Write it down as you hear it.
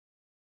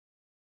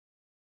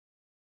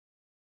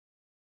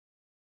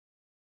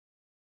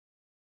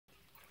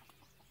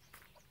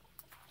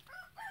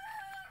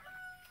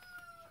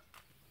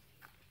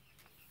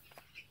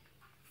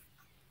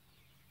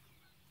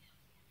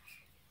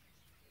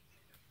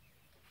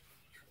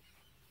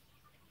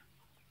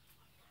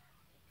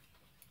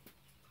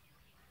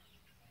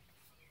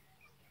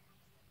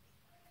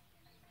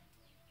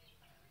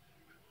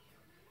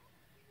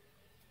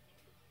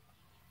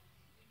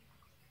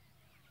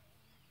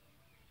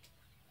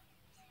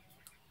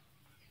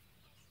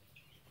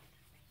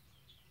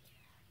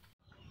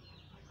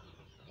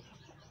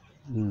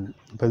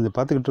இப்போ இந்த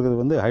பார்த்துக்கிட்டு இருக்கிறது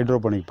வந்து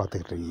ஹைட்ரோபோனிக்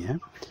பார்த்துக்கிட்டு இருக்கீங்க.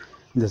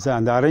 இந்த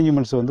அந்த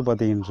அரேஞ்ச்மெண்ட்ஸ் வந்து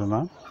பார்த்தீங்கன்னு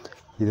சொன்னால்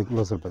இது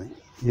க்ளோஸர் பார்த்தீங்க,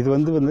 இது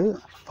வந்து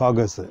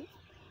ஃபாகஸு.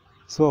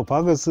 ஸோ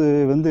ஃபாகஸு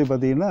வந்து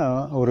பார்த்திங்கன்னா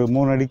ஒரு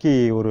 3 அடிக்கு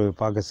ஒரு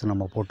ஃபாகஸ்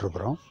நம்ம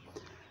போட்டிருக்கிறோம்.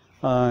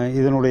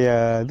 இதனுடைய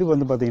இது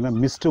வந்து பார்த்திங்கன்னா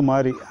மிஸ்ட்டு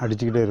மாதிரி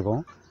அடிச்சுக்கிட்டே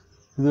இருக்கும்.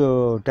 இது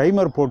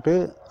டைமர் போட்டு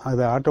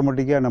அதை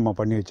ஆட்டோமேட்டிக்காக நம்ம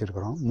பண்ணி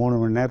வச்சுருக்கிறோம்.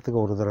 3 மணி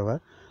நேரத்துக்கு ஒரு தடவை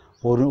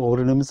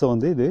ஒரு நிமிஷம்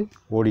வந்து இது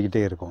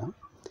ஓடிக்கிட்டே இருக்கும்.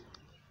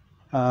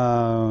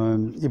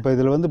 இப்போ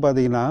இதில் வந்து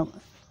பார்த்திங்கன்னா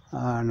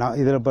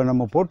இதில் இப்போ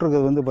நம்ம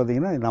போட்டிருக்கிறது வந்து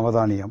பார்த்திங்கன்னா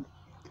நவதானியம்.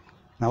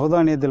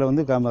 நவதானியத்தில்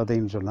வந்து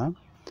பார்த்திங்கன்னு சொன்னால்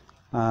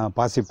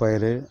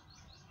பாசிப்பயிறு,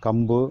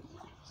 கம்பு,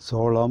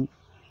 சோளம்,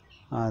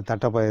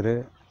 தட்டைப்பயிறு,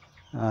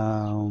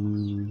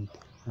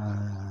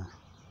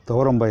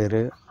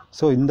 துவரம்பயிறு.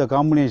 ஸோ இந்த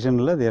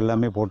காம்பினேஷனில் இது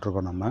எல்லாமே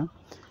போட்டிருக்கோம் நம்ம.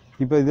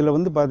 இப்போ இதில்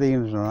வந்து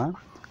பார்த்திங்கன்னு சொன்னால்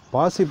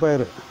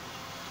பாசிப்பயிறு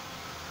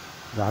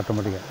இது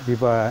ஆட்டோமேட்டிக்காக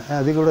இப்போ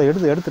அது கூட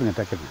எடுத்துருங்க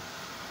டக்குன்னு.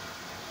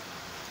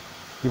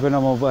 இப்போ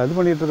நம்ம இது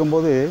பண்ணிகிட்டு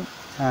இருக்கும்போது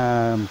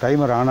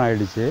டைமர் ஆன்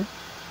ஆகிடுச்சு.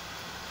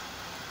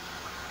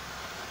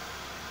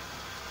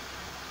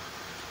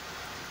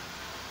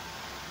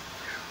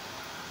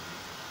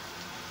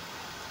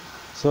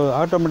 ஸோ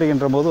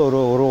ஆட்டோமேட்டிக்ன்ற போது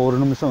ஒரு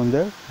நிமிஷம்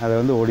வந்து அதை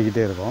வந்து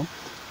ஓடிக்கிட்டே இருக்கும்.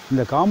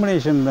 இந்த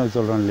காம்பினேஷன்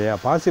சொல்கிறோம் இல்லையா,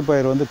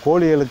 பாசிப்பயிறு வந்து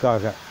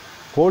கோழிகளுக்காக,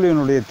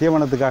 கோழியினுடைய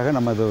தீவனத்துக்காக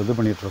நம்ம இது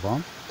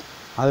பண்ணிகிட்ருக்கோம்.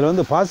 அதில்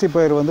வந்து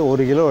பாசிப்பயிறு வந்து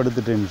 1 கிலோ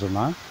எடுத்துட்டேன்னு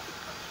சொன்னால்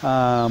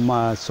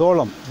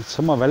சோளம்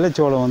சும்மா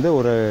வெள்ளைச்சோளம் வந்து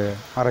ஒரு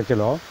 1/2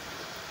 கிலோ,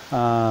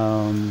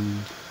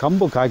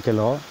 கம்பு 1/4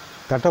 கிலோ,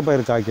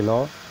 தட்டைப்பயிறு 1/4 கிலோ,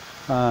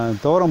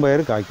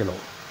 துவரம்பயிறு 1/4 கிலோ.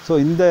 ஸோ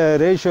இந்த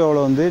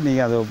ரேஷியோவில் வந்து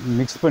நீங்கள் அதை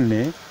மிக்ஸ்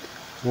பண்ணி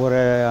ஒரு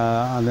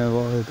அந்த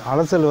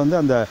அலசல் வந்து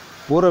அந்த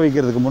ஊற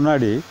வைக்கிறதுக்கு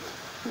முன்னாடி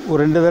ஒரு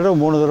 2 தடவை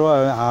 3 தடவை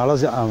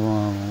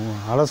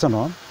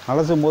அலசணும்.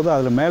 அலசும் போது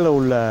அதில் மேலே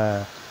உள்ள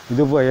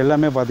இது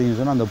எல்லாமே பார்த்திங்கன்னு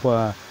சொன்னால் அந்த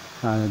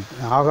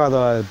ஆகாத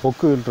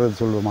பொக்குன்றது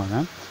சொல்லுவாங்க,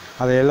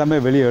 அதை எல்லாமே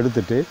வெளியே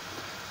எடுத்துட்டு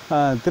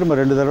திரும்ப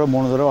 2 தடவை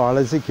 3 தடவை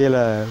அலசி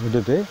கீழே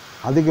விட்டுட்டு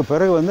அதுக்கு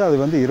பிறகு வந்து அது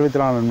வந்து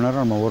 24 மணி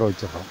நேரம் நம்ம ஊற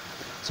வச்சிடறோம்.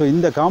 ஸோ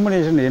இந்த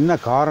காம்பினேஷன் என்ன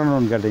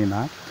காரணம்னு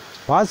கேட்டிங்கன்னா,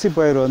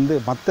 பாசிப்பயிறு வந்து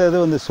மற்ற இது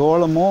வந்து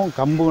சோளமும்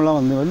கம்புலாம்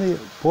வந்து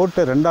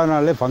போட்ட 2ஆம்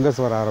நாள்லேயே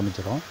ஃபங்கஸ் வர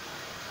ஆரம்பிச்சிடும்.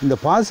 இந்த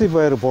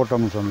பாசிப்பயிறு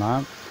போட்டோம்னு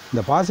சொன்னால்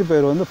இந்த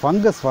பாசிப்பயிறு வந்து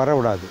ஃபங்கஸ்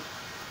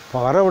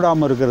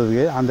வரவிடாமல்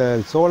இருக்கிறதுக்கு அந்த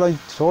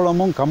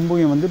சோளமும்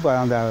கம்பையும் வந்து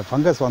அந்த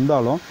ஃபங்கஸ்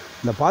வந்தாலும்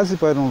இந்த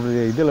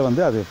பாசிப்பயிறுடைய இதில்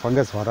வந்து அது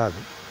ஃபங்கஸ் வராது.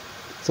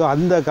 ஸோ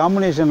அந்த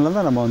காம்பினேஷனில்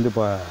தான் நம்ம வந்து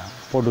இப்போ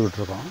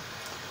போட்டுக்கிட்டுருக்கோம்.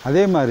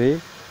 அதே மாதிரி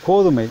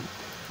கோதுமை,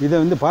 இதை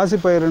வந்து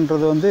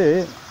பாசிப்பயிறுன்றது வந்து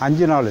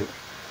 5 நாள்,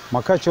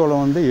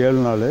 மக்காச்சோளம் வந்து 7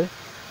 நாள்,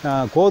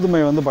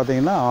 கோதுமை வந்து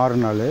பார்த்திங்கன்னா 6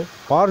 நாள்,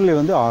 பார்லி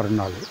வந்து 6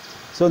 நாள்.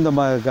 ஸோ இந்த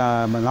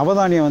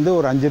நவதானியம் வந்து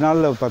ஒரு 5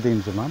 நாளில்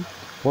பார்த்திங்கன்னு சொன்னால்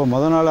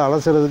முதல் நாள்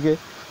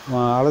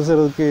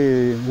அலசுறதுக்கு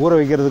ஊற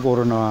வைக்கிறதுக்கு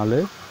 1 நாள்,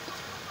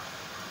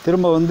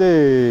 திரும்ப வந்து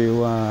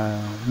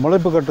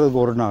முளைப்பு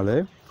கட்டுறதுக்கு 1 நாள்.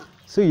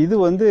 ஸோ இது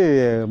வந்து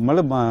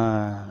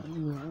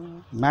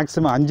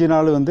மேக்ஸிமம் 5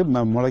 நாள் வந்து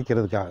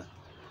முளைக்கிறதுக்காக.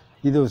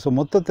 இது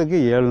மொத்தத்துக்கு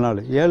 7 நாள்.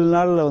 7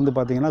 நாளில் வந்து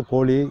பார்த்திங்கன்னா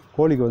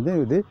கோழிக்கு வந்து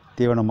இது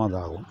தீவனமாக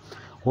தான் ஆகும்.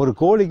 ஒரு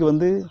கோழிக்கு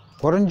வந்து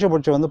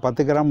குறைஞ்சபட்சம் வந்து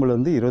 10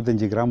 கிராம்லேருந்து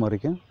 25 கிராம்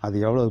வரைக்கும், அது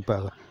எவ்வளோ இப்போ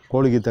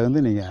கோழிக்கு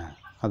தகுந்து நீங்கள்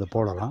அதை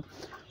போடலாம்.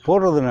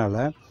 போடுறதுனால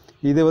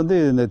இது வந்து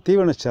இந்த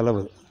தீவன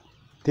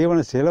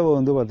செலவு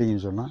வந்து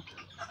பார்த்திங்கன்னு சொன்னால்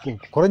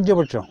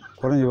குறைஞ்சபட்சம்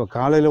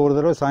காலையில் ஒரு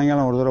தடவை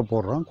சாயங்காலம் ஒரு தடவை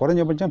போடுறோம்.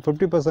 குறைஞ்சபட்சம்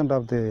 50%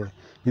 ஆஃப்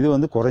இது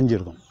வந்து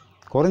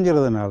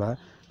குறைஞ்சிறதுனால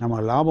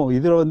நம்ம லாபம்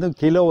இதில் வந்து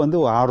கிலோ வந்து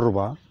 6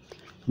 ரூபா.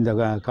 இந்த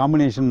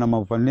காம்பினேஷன் நம்ம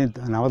பண்ணி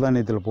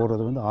நவதானியத்தில்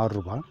போடுறது வந்து 6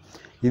 ரூபா.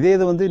 இதே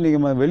இது வந்து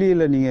நீங்கள்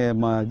வெளியில்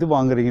நீங்கள் இது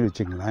வாங்குறீங்கன்னு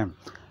வச்சுங்களேன்,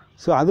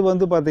 ஸோ அது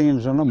வந்து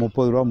பார்த்திங்கன்னு சொன்னால்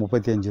 30 ரூபா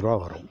 35 ரூபா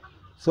வரும்.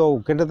 ஸோ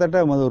கிட்டத்தட்ட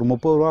ஒரு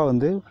 30 ரூபா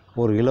வந்து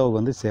ஒரு கிலோவுக்கு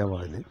வந்து சேவ்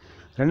ஆகுது.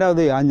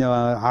 ரெண்டாவது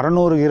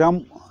 600 கிராம்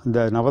இந்த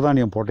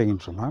நவதானியம்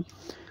போட்டிங்கன்னு சொன்னால்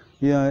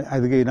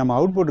அதுக்கு நம்ம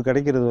அவுட்புட்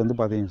கிடைக்கிறது வந்து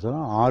பார்த்திங்கன்னு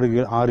சொன்னால்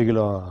 6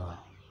 கிலோ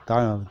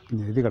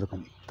இது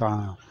கிடைக்கும்,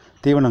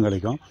 தீவனம்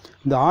கிடைக்கும்.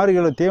 இந்த 6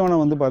 கிலோ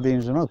தீவனம் வந்து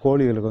பார்த்திங்கன்னு சொன்னால்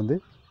கோழிகளுக்கு வந்து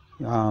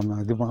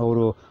இது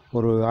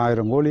ஒரு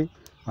 1000 கோழி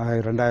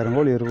 2000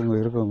 கோழி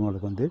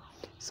இருக்கவங்களுக்கு வந்து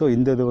ஸோ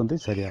இந்த இது வந்து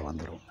சரியாக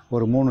வந்துடும்.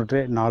 ஒரு 3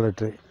 ட்ரே 4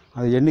 ட்ரே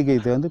அது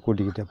எண்ணிக்கையை வந்து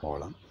கூட்டிக்கிட்டே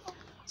போகலாம்.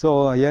 ஸோ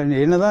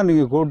என்ன தான்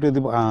நீங்கள் கூட்டு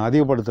இது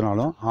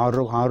அதிகப்படுத்தினாலும்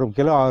 6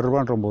 கிலோ 6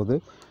 ரூபான்ற போது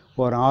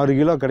ஒரு 6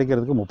 கிலோ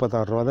கிடைக்கிறதுக்கு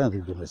 36 ரூபா தான்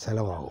அதுக்கு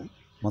செலவாகும்.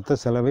 மொத்த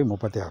செலவே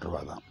 36 ரூபா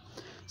தான்.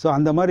 ஸோ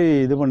அந்த மாதிரி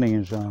இது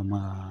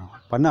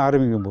பண்ண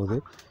ஆரம்பிக்கும் போது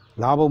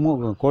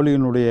லாபமும்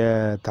கோழியினுடைய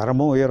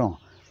தரமும் உயரும்,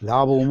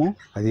 லாபமும்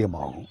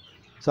அதிகமாகும்.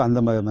 ஸோ அந்த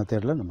மாதிரி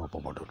மெத்தடில் நம்ம இப்போ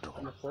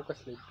போட்டுக்கிட்டுருக்கோம்.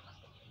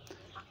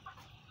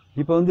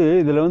 இப்போ வந்து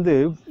இதில் வந்து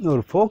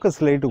ஒரு ஃபோக்கஸ்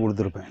லைட்டு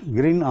கொடுத்துருப்பேன்,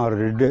 க்ரீன் ஆர்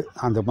ரெட்டு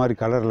அந்த மாதிரி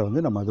கலரில்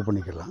வந்து நம்ம இது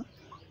பண்ணிக்கலாம்.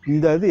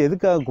 இந்த இது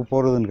எதுக்காக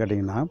போகிறதுன்னு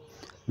கேட்டிங்கன்னா,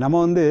 நம்ம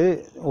வந்து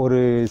ஒரு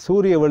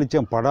சூரிய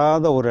வெளிச்சம்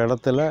படாத ஒரு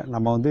இடத்துல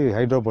நம்ம வந்து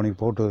ஹைட்ரோபோனிக்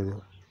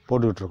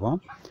போட்டுக்கிட்டுருக்கோம்.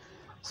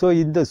 ஸோ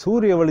இந்த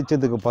சூரிய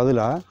வெளிச்சத்துக்கு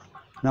பதிலாக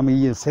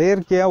நம்ம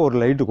செயற்கையாக ஒரு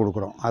லைட்டு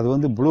கொடுக்குறோம். அது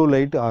வந்து ப்ளூ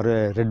லைட் ஆர்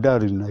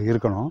ரெட்டாக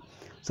இருக்கணும்.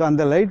 ஸோ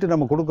அந்த லைட்டு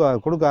நம்ம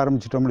கொடுக்க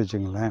ஆரம்பிச்சிட்டோம்னு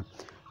வச்சுங்களேன்,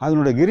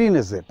 அதனோட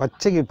கிரீனஸ்ஸு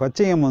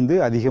பச்சையம் வந்து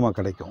அதிகமாக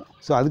கிடைக்கும்.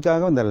 ஸோ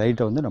அதுக்காக இந்த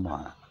லைட்டை வந்து நம்ம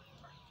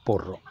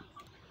போடுறோம்.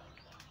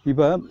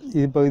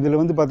 இப்போ இதில்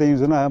வந்து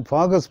பார்த்தீங்கன்னு சொன்னால்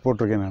ஃபாகஸ்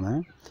போட்டிருக்கேன்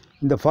நான்.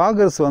 இந்த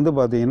ஃபாகஸ் வந்து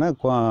பார்த்திங்கன்னா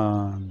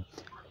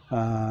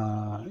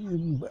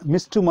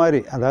மிஸ்ட்டு மாதிரி,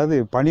 அதாவது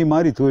பனி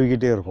மாதிரி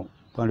தூவிக்கிட்டே இருக்கும்.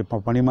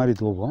 பனி மாதிரி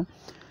தூவும்.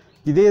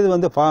 இதே இது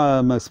வந்து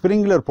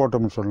ஸ்ப்ரிங்க்லர்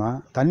போட்டோம்னு சொன்னால்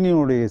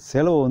தண்ணியினுடைய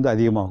செலவு வந்து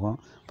அதிகமாகும்.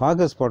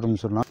 ஃபாகஸ்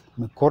போட்டோம்னு சொன்னால்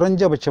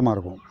குறைஞ்சபட்சமாக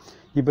இருக்கும்.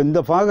 இப்போ இந்த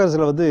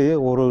ஃபாகஸில் வந்து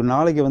ஒரு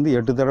நாளைக்கு வந்து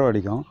 8 தடவை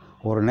அடிக்கும்,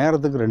 ஒரு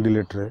நேரத்துக்கு 2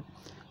 லிட்ரு.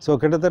 ஸோ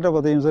கிட்டத்தட்ட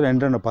பார்த்தீங்கன்னா சார்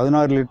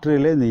 16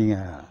 லிட்டரிலே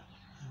நீங்கள்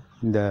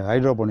இந்த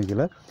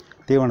ஹைட்ரோபோனிக்கில்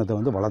தீவனத்தை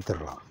வந்து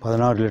வளர்த்துடலாம்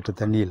 16 லிட்டர்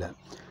தண்ணியில்.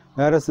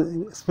 வேறு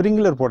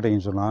ஸ்ப்ரிங்க்லர்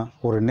போட்டிங்கன்னு சொன்னால்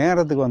ஒரு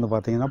நேரத்துக்கு வந்து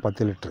பார்த்திங்கன்னா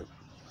 10 லிட்ரு.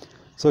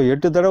 ஸோ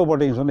 8 தடவை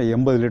போட்டிங்கன்னு சொன்னால்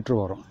 80 லிட்ரு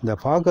வரும். இந்த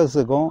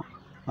ஃபாகஸுக்கும்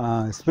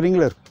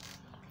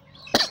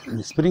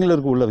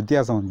ஸ்ப்ரிங்க்லருக்கு உள்ள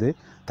வித்தியாசம் வந்து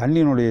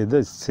தண்ணியினுடைய இதை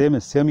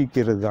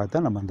சேமிக்கிறதுக்காக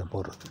தான் நம்ம இந்த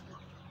போடுறது,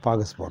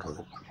 ஃபாகஸ்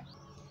போடுறது.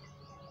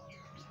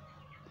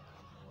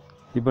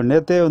 இப்போ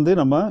நேற்றே வந்து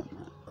நம்ம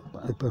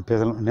இப்போ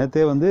பேசலாம்.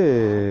 நேற்றே வந்து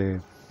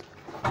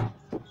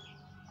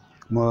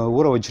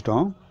ஊற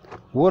வச்சுட்டோம்.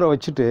 ஊற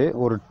வச்சுட்டு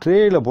ஒரு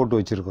ட்ரேயில் போட்டு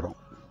வச்சுருக்குறோம்.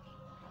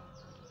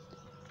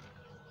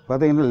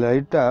 பார்த்திங்கன்னா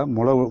லைட்டாக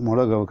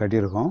முளை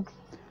கட்டியிருக்கோம்.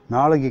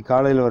 நாளைக்கு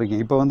காலையில்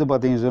வரைக்கும், இப்போ வந்து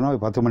பார்த்திங்கன்னு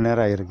சொன்னால் 10 மணி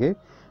நேரம் ஆகிருக்கு.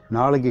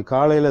 நாளைக்கு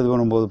காலையில் இது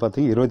பண்ணும்போது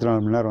பார்த்திங்கன்னா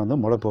 24 மணி நேரம் வந்து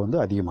முளைப்பு வந்து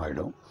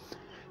அதிகமாகிடும்.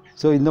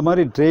 ஸோ இந்த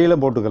மாதிரி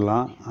ட்ரேயில்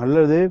போட்டுக்கலாம்.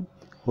 அல்லது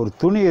ஒரு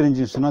துணி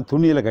எரிஞ்சுன்னு சொன்னால்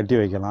துணியில் கட்டி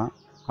வைக்கலாம்.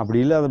 அப்படி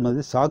இல்லாத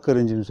மாதிரி சாக்கு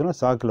எரிஞ்சுன்னு சொன்னால்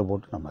சாக்கில்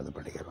போட்டு நம்ம இது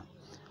பண்ணிக்கலாம்.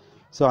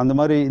 ஸோ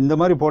இந்த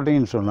மாதிரி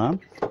போட்டிங்கன்னு சொன்னால்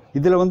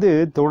இதில் வந்து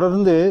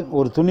தொடர்ந்து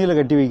ஒரு துணியில்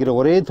கட்டி வைக்கிற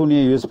ஒரே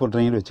துணியை யூஸ்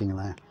பண்ணுறீங்கன்னு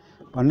வச்சிங்களேன்,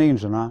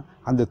 பண்ணிங்கன்னு சொன்னால்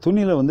அந்த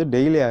துணியில் வந்து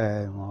டெய்லி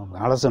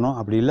அலசணும்.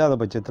 அப்படி இல்லாத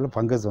பட்சத்தில்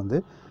ஃபங்கஸ் வந்து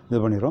இது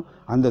பண்ணிடும்.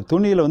 அந்த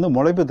துணியில் வந்து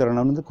முளைப்பு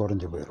திறனை வந்து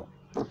குறைஞ்சி போயிடும்.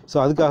 ஸோ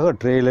அதுக்காக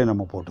ட்ரேயில்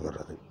நம்ம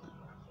போட்டுக்கிறது.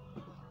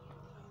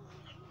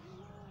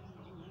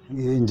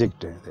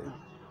 இன்ஜெக்ட்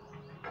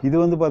இது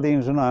வந்து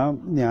பார்த்திங்கன்னு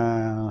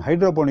சொன்னால்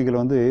ஹைட்ரோபோனிக்கில்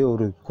வந்து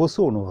ஒரு கொசு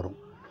ஒன்று வரும்.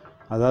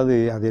 அதாவது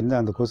அது என்ன,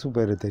 அந்த கொசு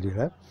பேர்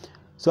தெரியல.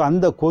 ஸோ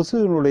அந்த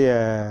கொசுனுடைய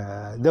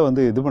இதை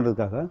வந்து இது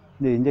பண்ணுறதுக்காக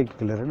இந்த இன்ஜெக்ட்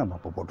கில்லரை நம்ம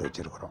இப்போ போட்டு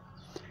வச்சுருக்குறோம்.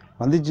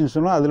 வந்துச்சுன்னு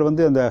சொன்னால் அதில்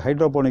வந்து அந்த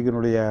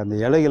ஹைட்ரோபோனிக்கினுடைய அந்த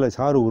இலைகளை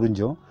சாறு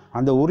உறிஞ்சும்.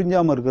 அந்த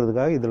உறிஞ்சாமல்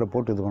இருக்கிறதுக்காக இதில்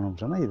போட்டு இது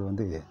பண்ணோம்னு சொன்னால் இது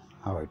வந்து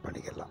அவாய்ட்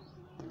பண்ணிக்கலாம்.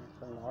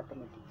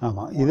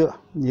 ஆமாம்,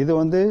 இது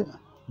வந்து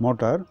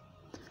மோட்டார்,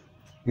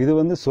 இது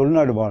வந்து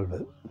சொல்நாடு வால்வு,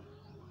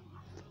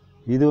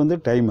 இது வந்து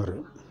டைமரு,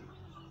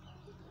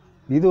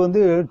 இது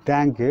வந்து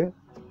டேங்க்கு,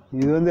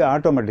 இது வந்து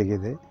ஆட்டோமேட்டிக்.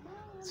 இது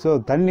ஸோ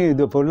தண்ணி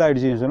இது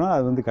ஃபுல்லாகிடுச்சின்னு சொன்னால்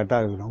அது வந்து கட்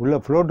ஆகிடும். உள்ள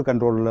ஃப்ளோட்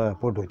கண்ட்ரோலில்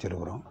போட்டு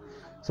வச்சுருக்குறோம்.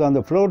 ஸோ அந்த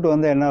ஃப்ளோட்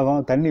வந்து என்ன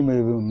ஆகும், தண்ணி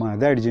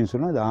இதாகிடுச்சின்னு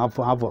சொன்னால் அது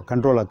ஆஃப்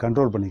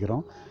கண்ட்ரோல்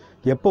பண்ணிக்கிறோம்.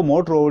 எப்போ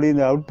மோட்ரு ஓடி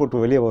இந்த அவுட்புட்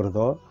வெளியே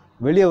வருதோ,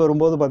 வெளியே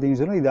வரும்போது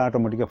பார்த்திங்கன்னு சொன்னால் இது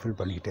ஆட்டோமேட்டிக்காக ஃபில்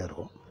பண்ணிக்கிட்டே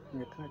இருக்கும்.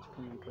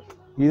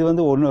 இது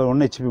வந்து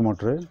 1 HP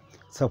மோட்ரு.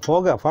 ஸோ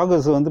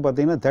ஃபாகஸ் வந்து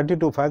பார்த்திங்கன்னா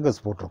 32 ஃபாகஸ்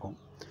போட்டிருக்கோம்.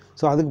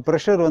 ஸோ அதுக்கு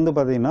ப்ரெஷர் வந்து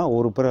பார்த்திங்கன்னா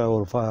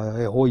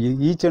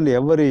ஈச் அண்ட்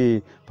எவ்வரி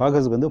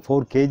ஃபாகஸுக்கு வந்து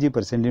 4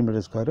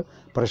 kg/cm²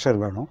 ப்ரெஷர்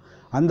வேணும்.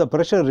 அந்த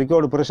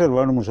ரெக்கார்டு ப்ரெஷர்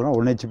வேணும்னு சொன்னால்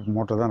 1 HP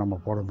மோட்டர் தான் நம்ம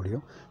போட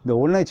முடியும். இந்த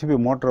 1 HP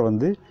மோட்டரை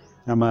வந்து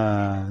நம்ம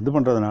இது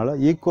பண்ணுறதுனால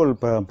ஈக்குவல்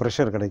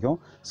ப்ரெஷர் கிடைக்கும்.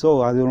 ஸோ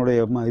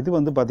அதனுடைய இது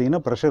வந்து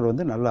பார்த்திங்கன்னா ப்ரெஷர்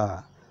வந்து நல்லா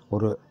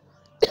ஒரு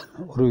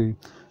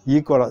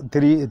ஈக்குவலாக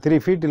 3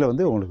 ஃபீட்டில்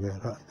வந்து உங்களுக்கு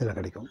இதில்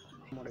கிடைக்கும்.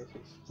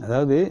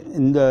 அதாவது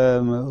இந்த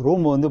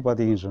ரூம் வந்து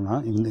பார்த்திங்கன்னு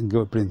சொன்னால் இங்கே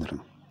எப்படி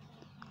இருந்துருங்க.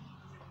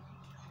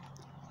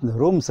 இந்த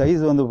ரூம்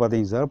சைஸ் வந்து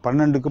பார்த்திங்க சார்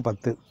 12x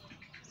 10.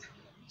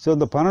 ஸோ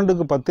இந்த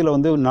 12x 10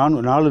 வந்து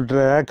 4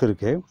 ரேக்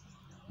இருக்குது.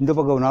 இந்த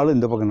பக்கம் 4,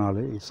 இந்த பக்கம்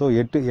 4. ஸோ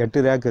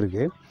 8 ரேக்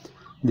இருக்குது.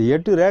 இந்த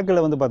 8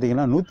 ரேக்கில் வந்து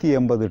பார்த்திங்கன்னா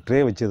 180 ட்ரே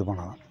வச்சு இது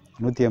பண்ணலாம்.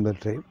 180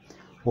 ட்ரே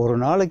ஒரு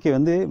நாளைக்கு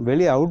வந்து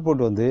வெளியே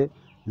அவுட்புட் வந்து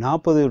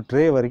 40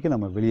 ட்ரே வரைக்கும்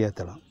நம்ம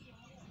வெளியேற்றலாம்.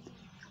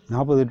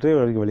 40 ட்ரே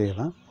வரைக்கும்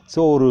வெளியேறலாம். ஸோ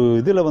ஒரு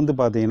இதில் வந்து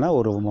பார்த்திங்கன்னா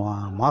ஒரு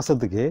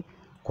மாதத்துக்கு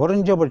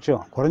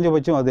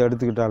குறைஞ்சபட்சம் அது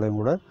எடுத்துக்கிட்டாலும்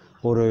கூட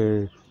ஒரு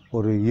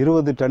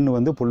 20 டன்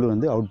வந்து புல்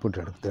வந்து அவுட்புட்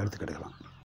எடுத்துக்கிடலாம்.